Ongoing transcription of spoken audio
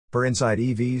Per Inside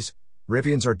EVs,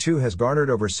 Rivian's R2 has garnered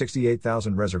over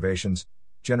 68,000 reservations,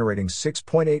 generating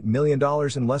 $6.8 million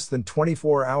in less than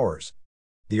 24 hours.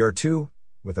 The R2,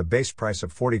 with a base price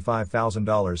of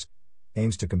 $45,000,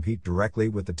 aims to compete directly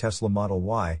with the Tesla Model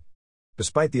Y.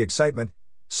 Despite the excitement,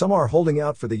 some are holding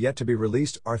out for the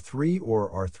yet-to-be-released R3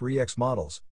 or R3X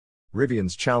models.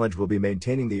 Rivian's challenge will be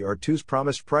maintaining the R2's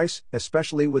promised price,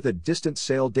 especially with a distant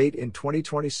sale date in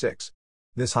 2026.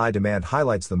 This high demand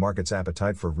highlights the market's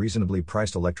appetite for reasonably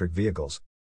priced electric vehicles.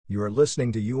 You are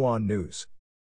listening to Yuan News.